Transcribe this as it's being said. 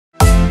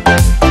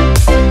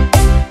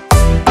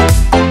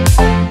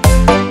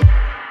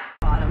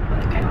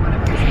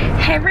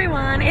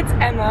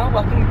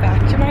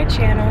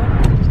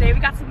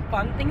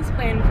fun things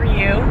planned for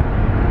you.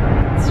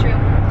 It's true.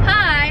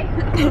 Hi!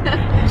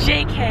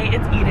 JK,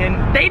 it's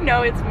Eden. They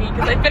know it's me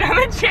because I've been on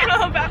the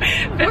channel about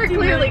 15 Or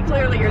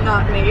clearly you're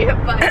not me,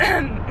 but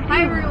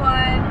hi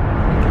everyone.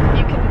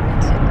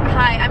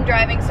 Hi, I'm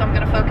driving, so I'm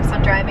gonna focus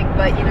on driving,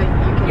 but you know,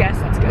 you can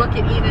that's good. look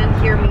at Eden,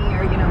 hear me,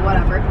 or you know,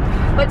 whatever.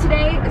 But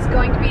today is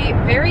going to be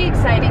very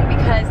exciting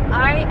because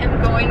I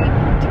am going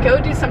to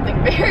go do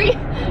something very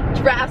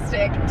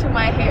drastic to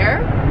my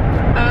hair.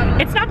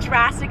 It's not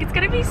drastic, it's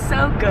gonna be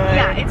so good.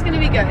 Yeah, it's gonna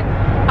be good.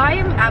 I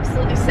am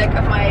absolutely sick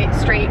of my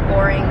straight,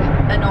 boring,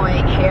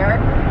 annoying hair.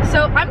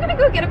 So I'm gonna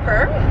go get a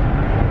perm.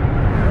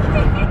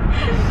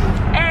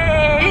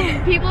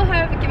 And people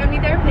have given me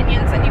their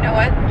opinions, and you know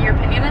what? Your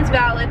opinion is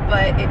valid,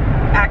 but it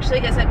actually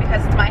isn't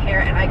because it's my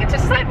hair and I get to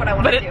decide what I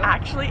want to do. But it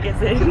actually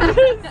isn't.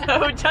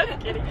 So just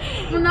kidding.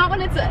 Well, not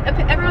when it's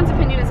everyone's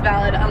opinion is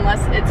valid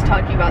unless it's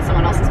talking about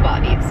someone else's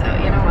body. So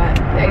you know what?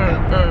 There you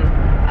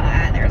go.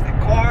 There's the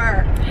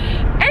core.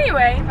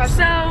 Anyway,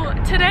 so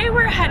today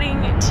we're heading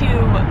to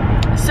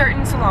a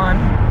certain salon.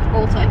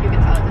 Ulta, you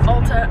can tell it.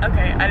 Ulta,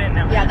 okay, I didn't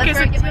know. Yeah, that's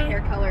where I get my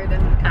hair colored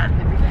and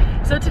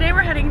everything. So today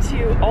we're heading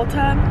to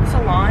Ulta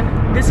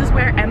Salon. This is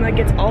where Emma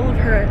gets all of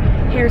her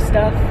hair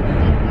stuff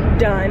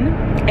done,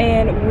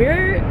 and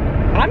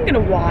I'm gonna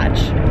watch,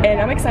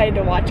 and I'm excited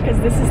to watch because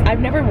I've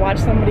never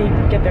watched somebody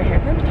get their hair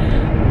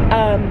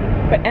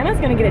permed. But Emma's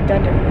gonna get it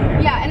done to her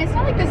hair. Yeah, and it's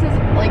not like this is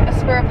like a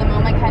spur of the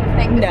moment kind of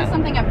thing. This is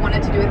something I've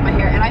wanted to do with my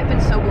hair, and I've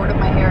been so bored of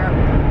my hair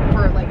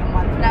for like a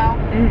month now,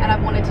 and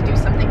I've wanted to do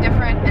something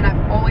different, and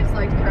I've always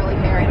liked curly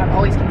hair, and I've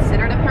always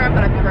considered a perm,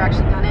 but I've never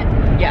actually done it.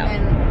 Yeah.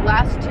 And then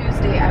last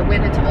Tuesday, I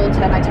went into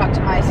Ulta and I talked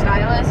to my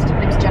stylist. Her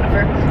name's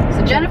Jennifer.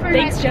 So Jennifer and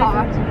I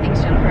talked.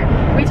 Thanks,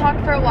 Jennifer. We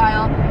talked for a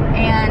while,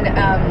 and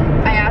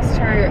I asked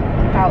her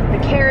about the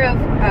care of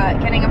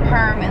getting a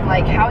perm and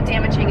like how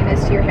damaging it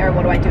is to your hair.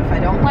 What do I do if I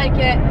don't like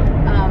it?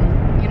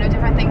 You know,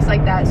 different things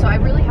like that. So I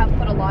really have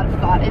put a lot of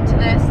thought into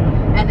this,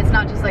 and it's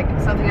not just like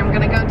something I'm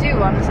gonna go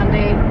do on a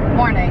Sunday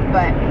morning,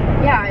 but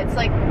yeah, it's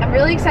like I'm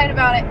really excited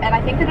about it, and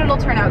I think that it'll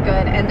turn out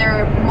good. And there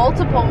are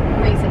multiple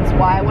reasons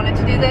why I wanted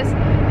to do this.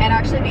 And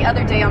actually the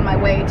other day on my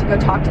way to go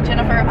talk to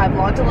Jennifer, I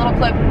vlogged a little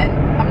clip, and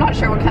I'm not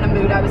sure what kind of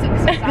mood I was in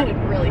because it sounded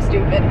really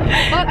stupid.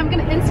 But I'm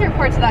gonna insert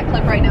parts of that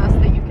clip right now so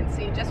that you can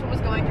see just what was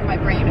going through my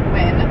brain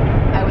when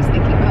I was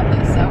thinking about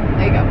this. So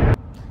there you go.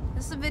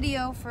 This is a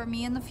video for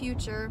me in the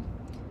future.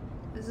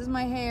 This is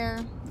my hair,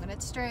 and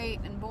it's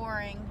straight and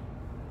boring.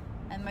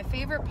 And my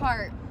favorite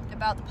part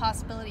about the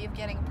possibility of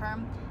getting a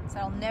perm is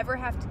that I'll never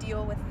have to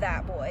deal with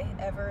that boy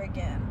ever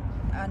again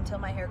until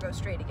my hair goes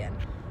straight again.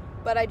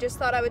 But I just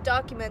thought I would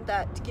document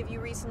that to give you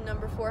reason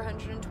number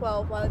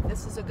 412 why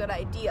this is a good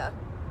idea.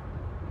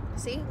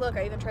 See? Look,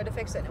 I even tried to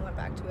fix it and it went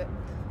back to it.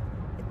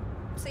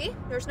 See?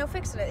 There's no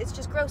fixing it. It's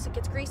just gross. It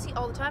gets greasy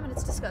all the time and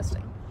it's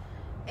disgusting.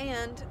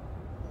 And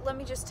let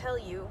me just tell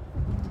you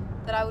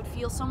that I would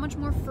feel so much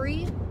more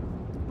free.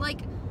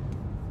 Like,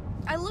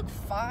 I look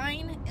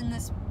fine in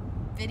this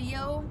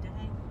video,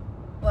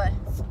 but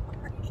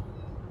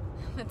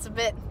it's a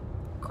bit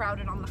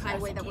crowded on the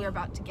highway that we're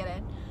about to get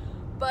in.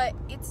 But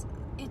it's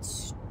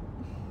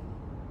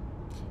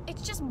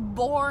just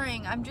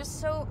boring. I'm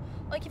just so,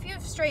 like, if you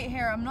have straight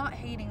hair, I'm not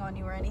hating on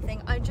you or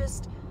anything. I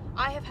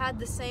have had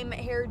the same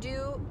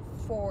hairdo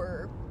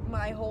for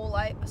my whole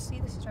life. See,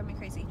 this is driving me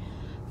crazy.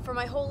 For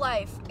my whole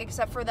life,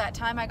 except for that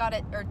time I got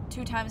it, or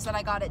 2 times that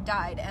I got it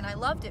dyed, and I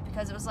loved it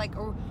because it was like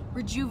a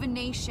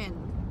rejuvenation.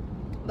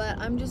 But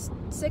I'm just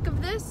sick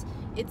of this.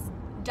 It's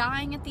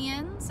dying at the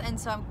ends, and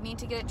so I need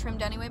to get it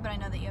trimmed anyway, but I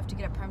know that you have to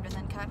get it permed and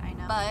then cut, I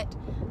know. But,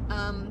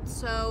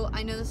 so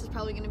I know this is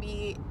probably gonna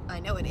be, I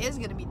know it is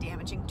gonna be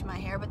damaging to my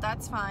hair, but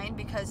that's fine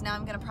because now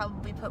I'm gonna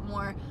probably put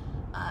more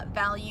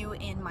value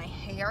in my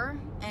hair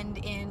and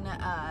in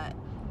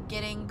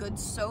getting good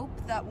soap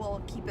that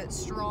will keep it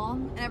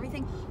strong and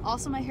everything.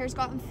 Also, my hair's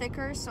gotten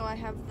thicker, so I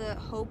have the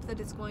hope that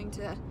it's going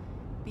to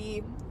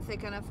be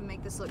thick enough and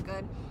make this look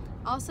good.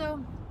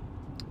 Also,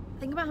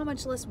 think about how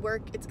much less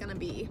work it's gonna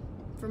be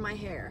for my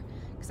hair,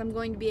 because I'm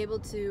going to be able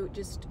to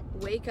just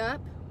wake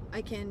up.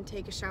 I can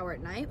take a shower at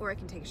night, or I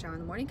can take a shower in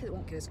the morning because it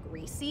won't get as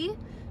greasy.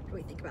 What do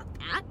we think about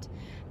that?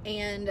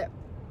 And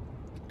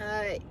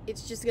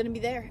it's just gonna be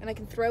there, and I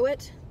can throw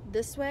it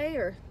this way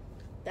or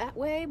that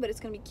way, but it's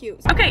gonna be cute.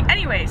 Okay,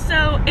 anyway,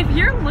 so if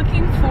you're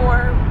looking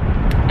for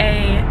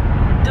a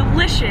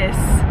delicious,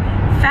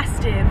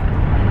 festive,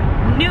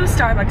 new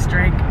Starbucks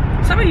drink,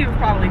 some of you have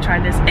probably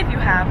tried this. If you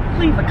have,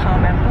 leave a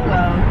comment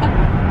below.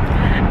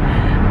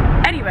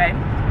 Anyway,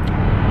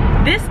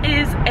 this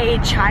is a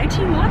chai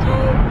tea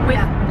latte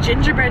with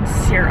gingerbread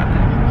syrup.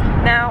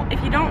 Now,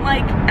 if you don't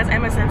like, as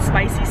Emma said,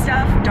 spicy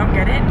stuff, don't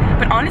get it.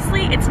 But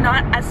honestly, it's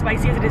not as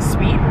spicy as it is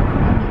sweet.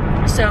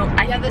 So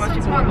I think this most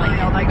one's people more would like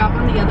mild. it. I got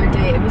one the other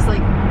day. It was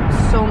like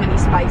so many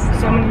spices.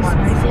 So many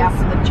spices. Yeah,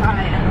 from the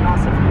chai and then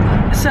also from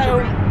the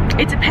So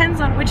it depends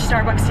on which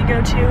Starbucks you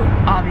go to.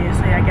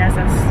 Obviously, I guess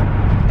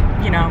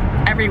that's, you know,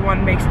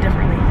 everyone makes it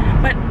differently.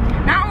 But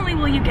not only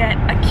will you get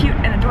a cute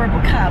and adorable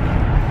cup,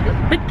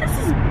 but this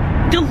is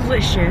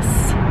delicious.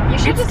 You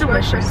should just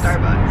work for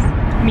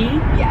Starbucks. Me?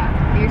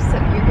 Yeah, you're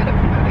good at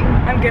promoting.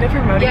 I'm good at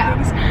promoting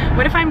things.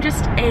 What if I'm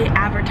just a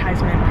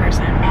advertisement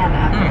person?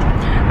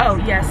 Oh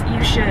yes,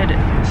 you should.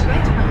 Should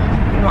I tell them?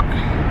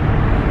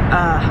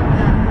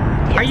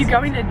 Yes. Are you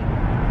going to?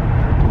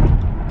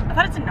 I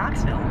thought it's in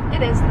Knoxville.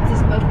 It is. This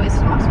is both ways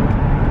to Knoxville.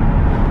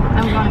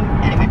 I'm going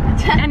anyway.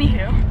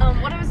 Anywho,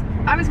 what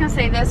I was gonna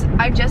say this.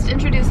 I just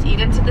introduced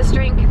Eden to this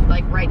drink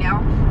like right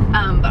now,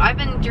 but I've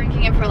been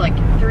drinking it for like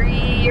 3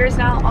 years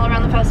now, all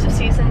around the festive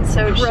season.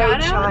 So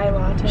shout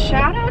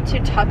out to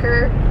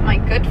Tucker, my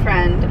good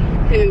friend,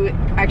 who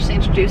actually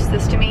introduced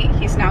this to me.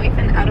 He's now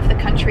even out of the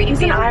country.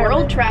 He's a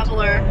world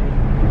traveler.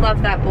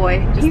 Love that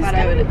boy. Just thought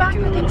I would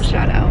do a little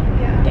shout out.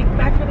 Yeah.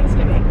 Back for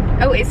Thanksgiving.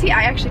 Oh, is he?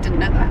 I actually didn't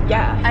know that.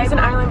 Yeah, he's in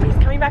Ireland, but he's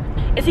coming back.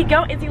 Is he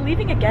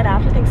leaving again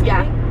after Thanksgiving?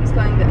 Yeah, he's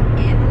going to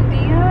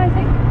India, I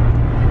think.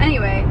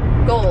 Anyway,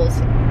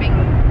 goals.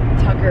 Being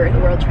Tucker, the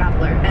world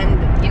traveler, and,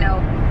 you know,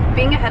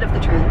 being ahead of the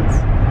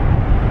trends.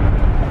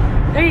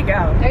 There you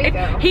go. There you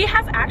go. He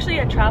has actually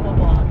a travel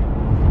blog.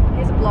 He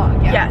has a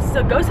blog, yeah. Yes,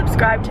 so go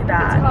subscribe to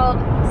that. It's called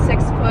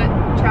 6 Foot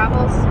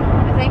Travels,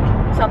 I think.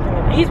 Something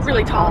like that. He's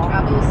really tall.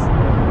 Travels.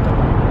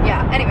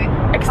 Yeah, anyway.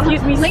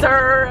 Excuse me,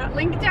 sir.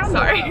 Link down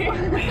Sorry. below.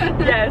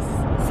 Yes,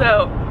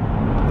 so.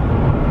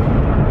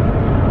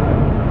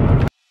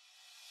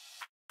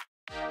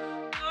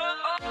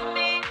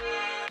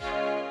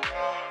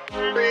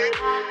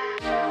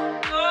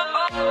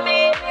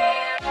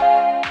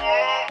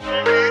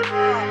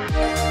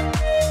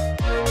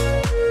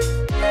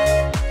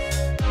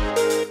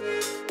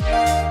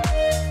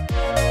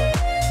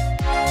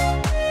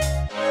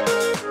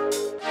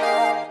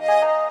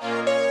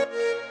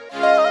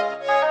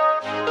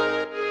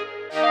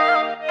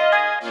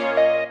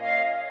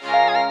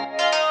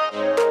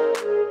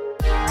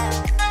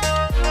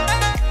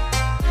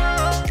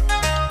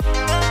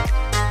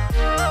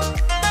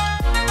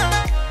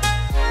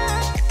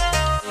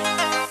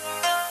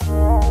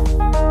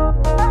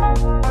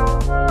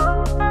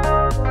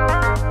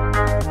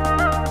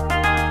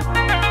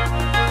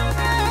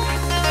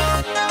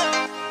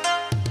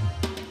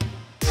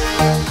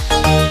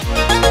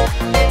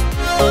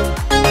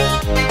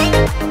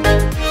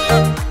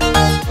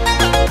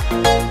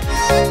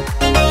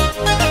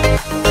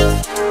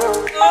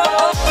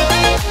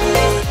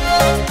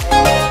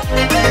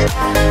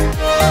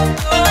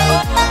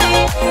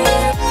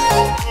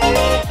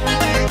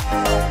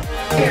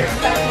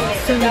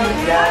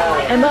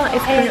 Emma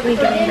is currently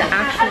getting the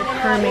actual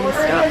perming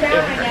stuff in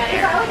her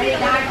hair.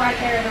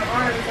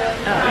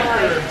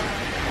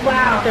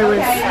 There was,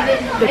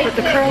 they put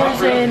the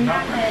curls in,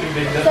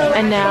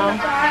 and now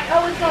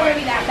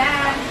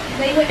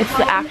it's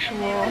the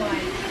actual,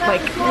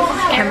 like,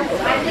 chemical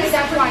things.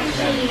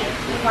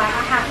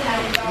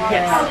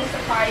 Yes,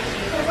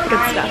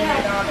 good stuff.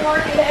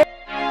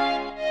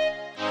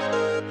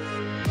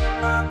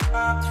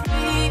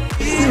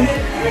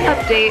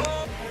 Update.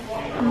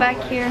 I'm back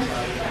here.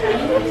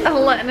 I'm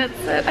letting it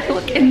sit. I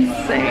look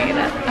insane.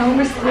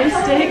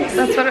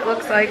 That's what it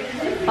looks like.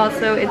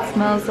 Also, it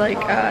smells like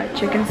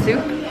chicken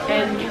soup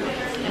and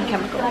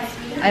chemicals.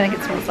 I think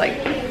it smells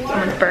like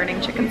someone's burning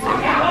chicken soup.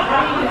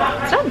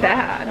 It's not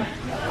bad.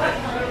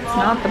 It's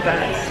not the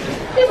best.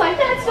 He's like,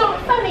 that's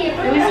not funny.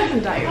 At least it's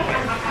in diet.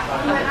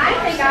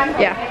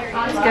 Yeah,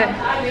 it's good.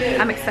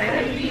 I'm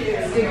excited.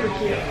 Super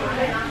cute.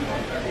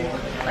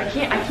 I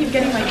keep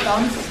getting my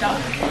thumb stuck,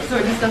 so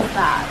it just does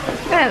that.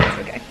 Yeah, that's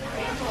okay.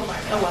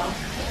 Oh well.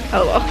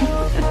 Oh well.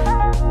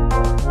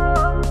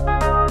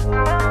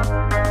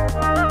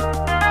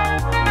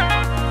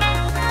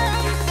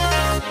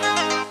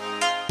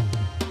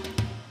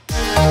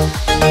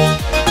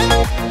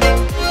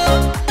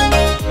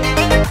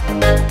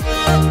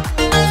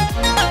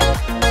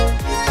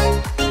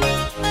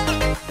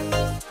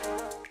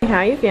 How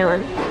are you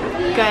feeling?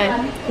 Good.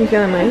 You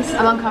feeling nice?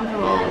 I'm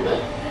uncomfortable a little bit.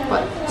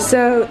 What?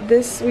 So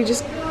this, I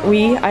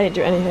didn't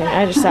do anything.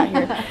 I just sat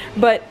here.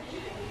 But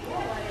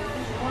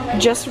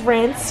just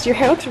rinsed. Your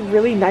hair looks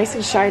really nice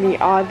and shiny,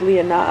 oddly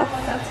enough.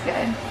 That's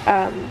good.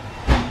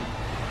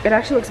 It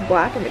actually looks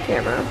black in the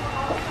camera.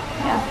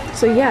 Yeah.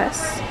 So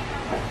yes.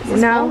 Is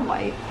this bowl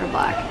white or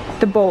black?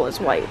 The bowl is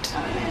white.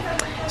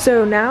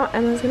 So now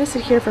Emma's gonna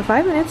sit here for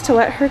 5 minutes to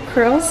let her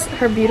curls,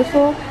 her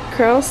beautiful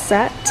curls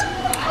set.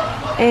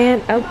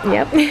 And, oh,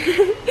 yep.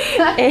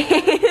 And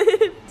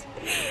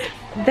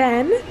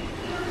then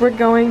we're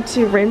going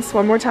to rinse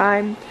one more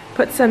time,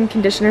 put some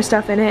conditioner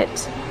stuff in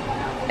it,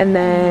 and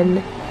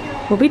then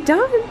we'll be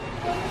done.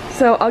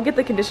 So I'll get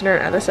the conditioner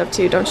and other stuff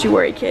too. Don't you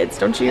worry, kids.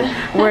 Don't you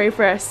worry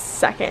for a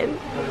second.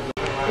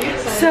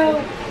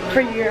 So,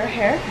 for your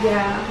hair?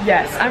 Yeah.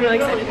 Yes, I'm really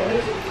excited.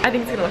 I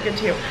think it's gonna look good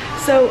too.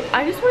 So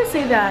I just want to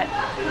say that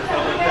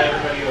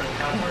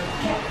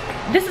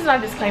this is not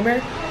a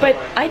disclaimer, but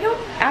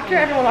after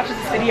everyone watches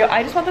this video,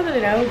 I just want them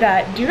to know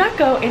that do not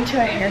go into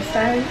a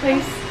hairstyling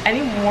place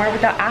anymore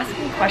without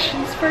asking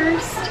questions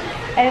first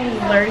and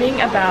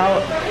learning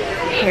about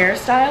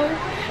hairstyle.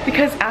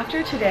 Because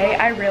after today,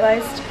 I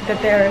realized that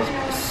there's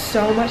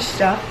so much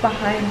stuff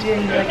behind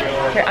doing like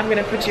here, I'm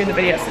gonna put you in the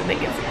video so they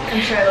can see.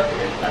 I'm sure I look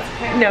weird, but that's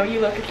okay. No, you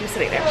look if you're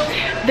sitting there.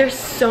 There's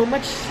so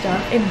much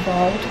stuff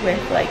involved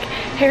with like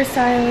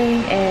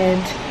hairstyling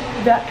and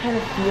that kind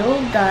of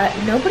field that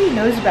nobody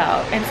knows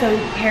about, and so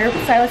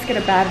hairstylists get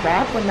a bad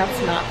rap when that's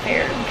not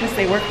fair because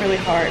they work really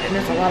hard and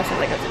there's a lot of stuff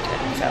that goes into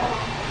it. So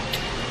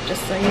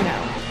just so you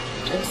know,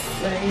 just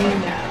so you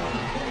know,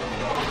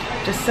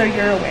 just so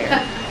you're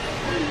aware.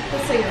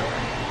 Just so you're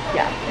aware.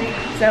 Yeah.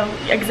 So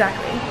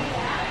exactly.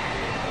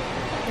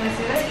 Can I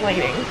see this?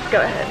 Explaining. Go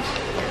ahead.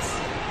 Yes.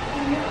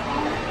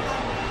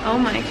 Oh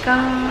my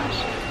gosh.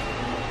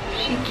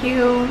 She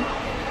cute.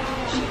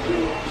 She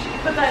cute.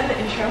 Put that in the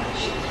intro.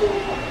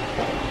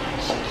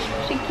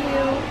 She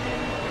cute.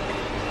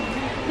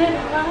 Then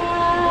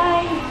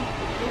I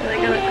feel like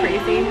I look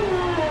crazy.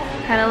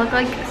 Kind of look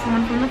like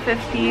someone from the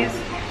 50s.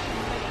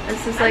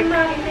 This is like,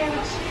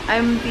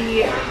 I'm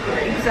the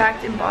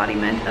exact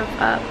embodiment of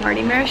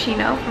Marty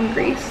Maraschino from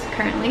Grease,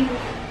 currently.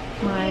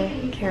 My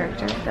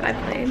character that I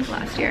played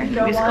last year in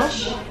the musical.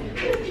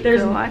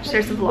 Go watch.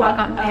 There's a vlog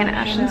on Hannah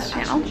Ashton's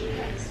channel.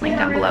 Link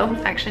down below.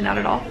 Actually, not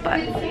at all, but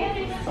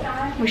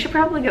we should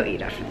probably go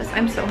eat after this.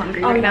 I'm so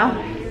hungry right now.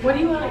 What do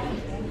you want?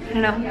 I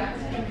don't know,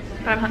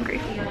 but I'm hungry.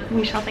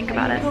 We shall think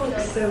about it.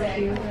 So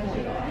cute.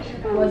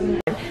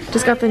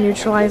 Just got the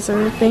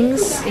neutralizer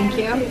things. Thank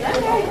you.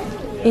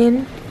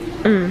 In.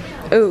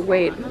 Oh,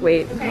 wait.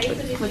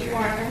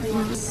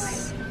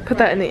 Put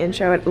that in the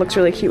intro. It looks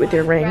really cute with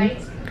your ring.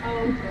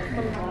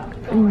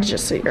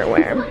 Just so you're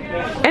aware.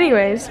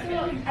 Anyways,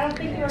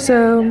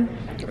 so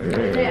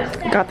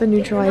got the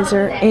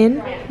neutralizer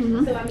in.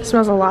 It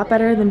smells a lot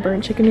better than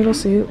burnt chicken noodle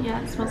soup. Yeah,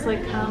 it smells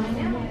like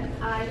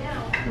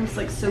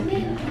soapy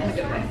in a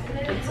good way.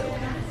 Good soap.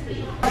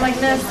 Like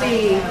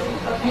Nessie,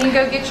 you can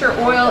go get your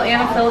oil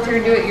and a filter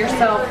and do it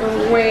yourself for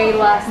way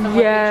less than what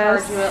they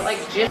charge you at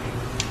like gym.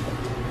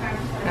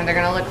 And they're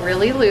gonna look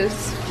really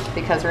loose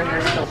because her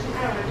hair's still.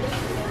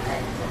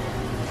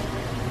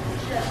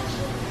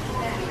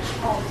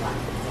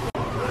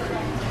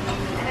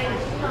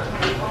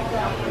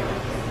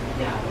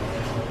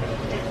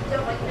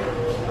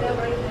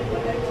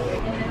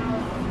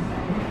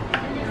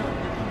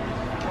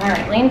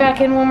 Alright, lean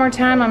back in one more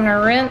time. I'm gonna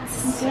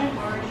rinse.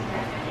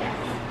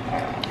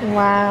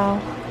 Wow.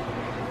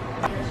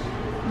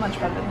 Much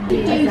better than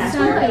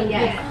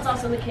Yeah. It's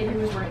also the kid who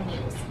was wearing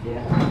heels.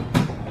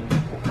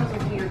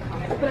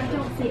 But I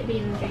don't see it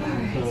being in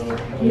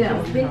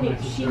no.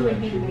 She would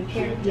be the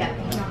character. Yeah.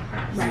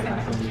 Not her. Right.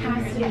 It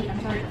has to be. I'm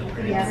sorry.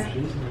 Yes.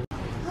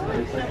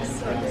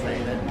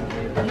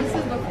 This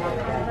is before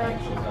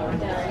product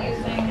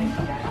using.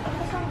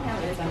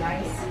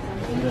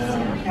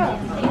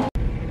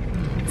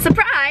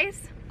 Surprise!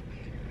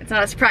 It's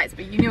not a surprise,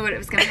 but you knew what it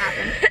was gonna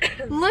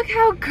happen. Look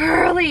how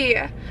curly!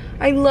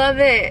 I love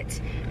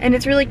it. And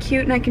it's really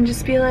cute and I can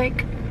just be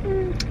like,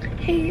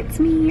 hey, it's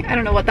me. I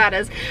don't know what that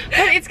is,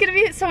 but it's gonna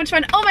be so much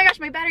fun. Oh my gosh,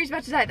 my battery's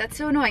about to die. That's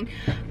so annoying.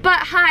 But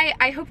hi,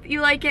 I hope that you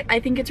like it.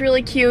 I think it's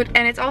really cute.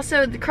 And it's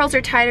also, the curls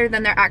are tighter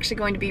than they're actually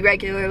going to be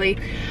regularly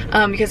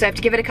because I have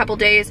to give it a couple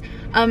days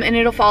and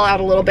it'll fall out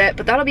a little bit,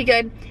 but that'll be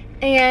good.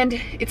 And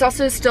it's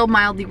also still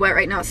mildly wet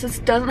right now, so this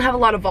doesn't have a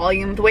lot of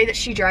volume. The way that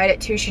she dried it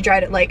too, she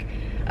dried it like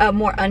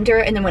more under,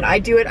 and then when I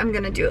do it, I'm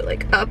gonna do it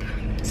like up.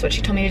 That's what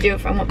she told me to do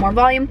if I want more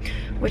volume,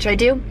 which I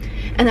do.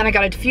 And then I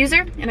got a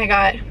diffuser, and I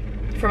got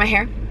for my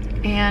hair,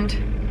 and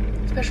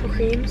Special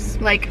creams.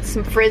 like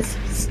some frizz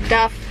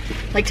stuff,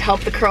 like to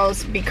help the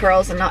curls be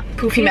curls and not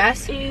poofy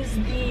mess. This is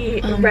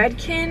the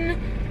Redken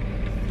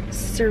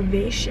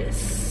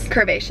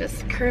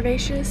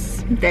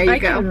Curvaceous. There you I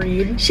go. can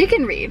read. She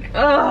can read.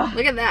 Ugh.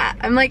 Look at that.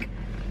 I'm like,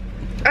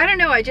 I don't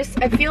know, I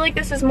feel like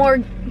this is more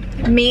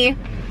me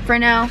for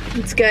now.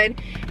 It's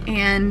good,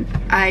 and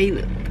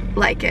I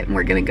like it. And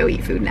we're gonna go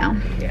eat food now.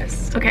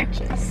 Yes. Okay,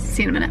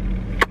 see you in a minute.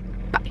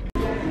 Bye.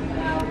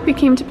 We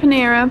came to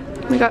Panera.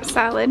 We got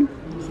salad.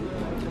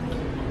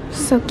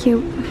 So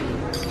cute.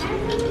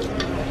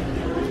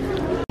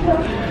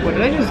 What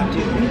did I just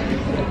do?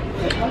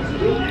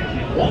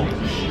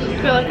 I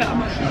feel like a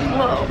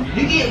whoa,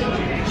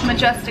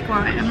 majestic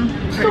lion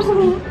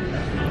person.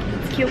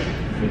 It's cute.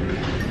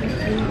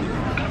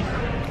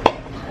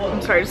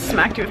 I'm sorry, I just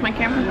smacked you with my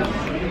camera.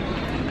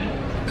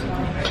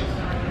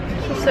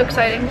 This is so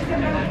exciting.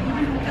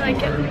 I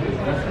like it.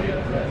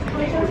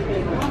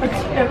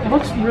 It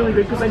looks really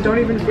good because I don't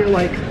even feel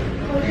like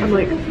I'm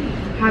like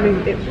having,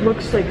 it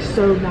looks like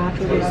so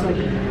natural. It's like,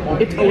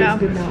 it's always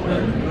been that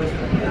way.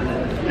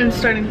 And it's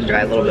starting to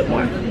dry a little bit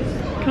more.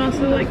 Can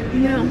also like,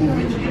 you know,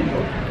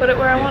 put it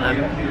where I want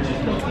it.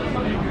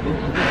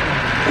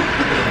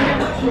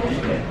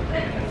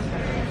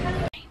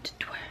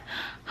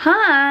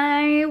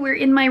 Hi, we're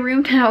in my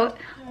room now.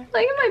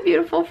 Look at my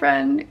beautiful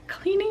friend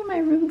cleaning my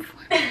room for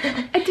me.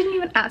 I didn't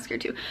even ask her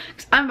to.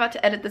 I'm about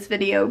to edit this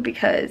video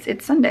because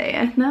it's Sunday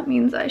and that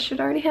means I should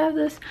already have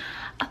this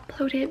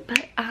uploaded,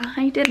 but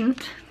I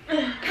didn't.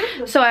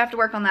 So I have to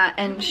work on that,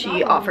 and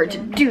she offered to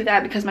do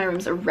that because my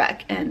room's a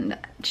wreck and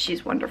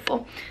she's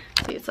wonderful.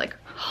 See, it's like,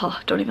 oh,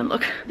 don't even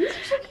look.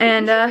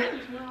 And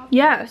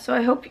yeah, so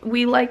I hope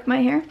we like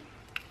my hair.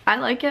 I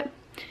like it.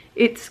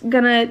 It's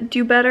gonna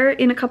do better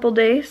in a couple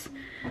days,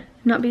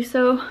 not be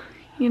so,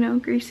 you know,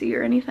 greasy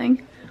or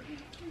anything.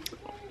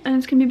 And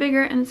it's gonna be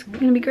bigger and it's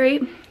gonna be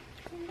great.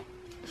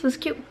 This is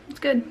cute, it's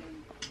good.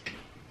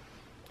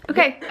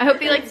 Okay, I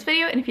hope you liked this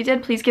video, and if you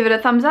did, please give it a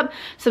thumbs up.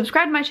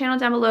 Subscribe to my channel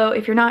down below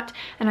if you're not,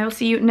 and I will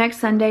see you next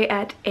Sunday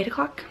at 8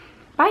 o'clock.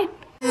 Bye.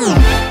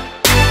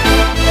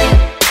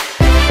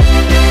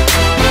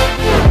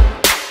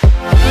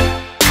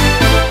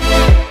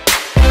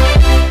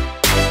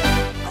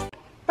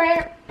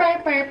 Burr,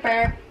 burr,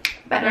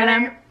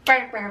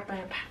 burr,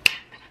 burr.